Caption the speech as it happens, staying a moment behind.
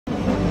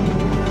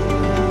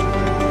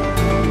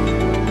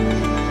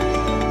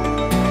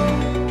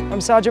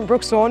I'm Sergeant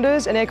Brooke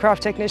Saunders, an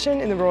aircraft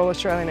technician in the Royal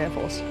Australian Air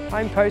Force.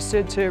 I'm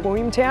posted to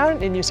Williamtown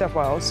in New South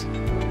Wales.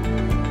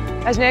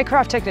 As an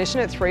aircraft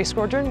technician at 3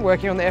 Squadron,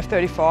 working on the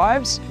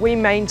F-35s, we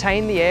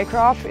maintain the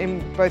aircraft in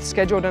both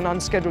scheduled and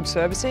unscheduled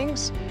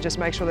servicings, just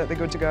make sure that they're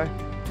good to go.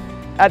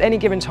 At any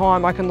given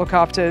time, I can look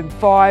after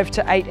 5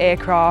 to 8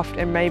 aircraft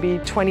and maybe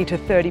 20 to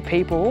 30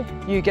 people.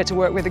 You get to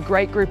work with a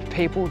great group of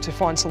people to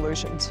find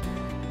solutions.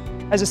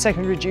 As a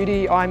secondary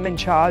duty, I'm in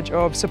charge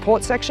of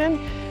support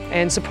section,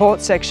 and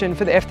support section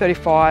for the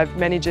F-35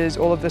 manages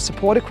all of the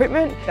support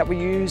equipment that we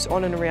use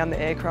on and around the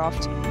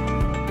aircraft.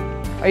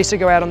 I used to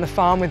go out on the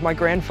farm with my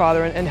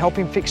grandfather and help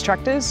him fix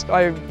tractors.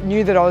 I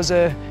knew that I was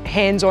a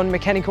hands-on,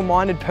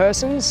 mechanical-minded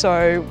person,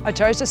 so I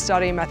chose to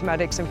study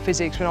mathematics and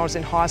physics when I was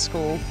in high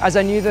school, as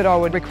I knew that I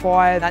would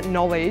require that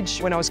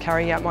knowledge when I was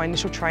carrying out my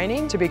initial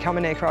training to become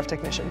an aircraft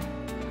technician.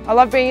 I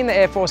love being in the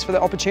Air Force for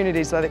the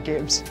opportunities that it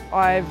gives.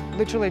 I've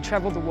literally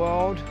travelled the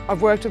world.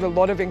 I've worked with a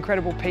lot of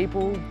incredible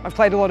people. I've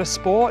played a lot of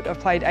sport. I've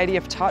played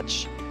ADF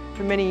touch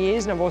for many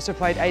years, and I've also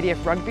played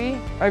ADF rugby.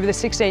 Over the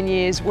 16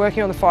 years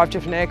working on the 5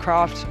 different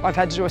aircraft, I've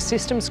had to do a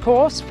systems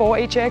course for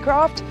each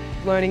aircraft,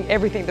 learning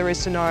everything there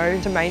is to know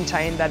to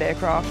maintain that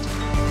aircraft.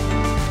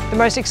 The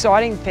most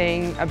exciting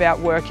thing about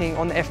working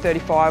on the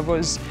F-35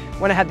 was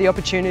when I had the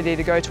opportunity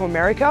to go to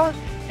America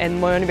and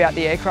learn about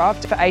the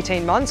aircraft for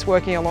 18 months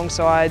working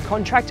alongside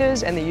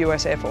contractors and the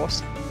US Air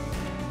Force.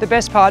 The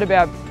best part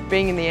about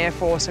being in the Air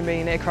Force and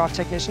being an aircraft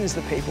technician is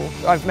the people.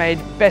 I've made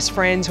best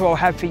friends who I'll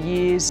have for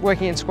years.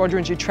 Working in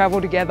squadrons, you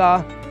travel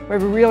together. We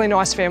have a really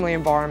nice family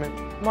environment.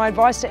 My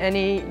advice to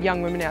any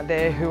young women out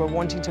there who are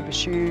wanting to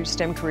pursue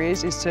STEM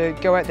careers is to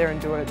go out there and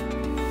do it.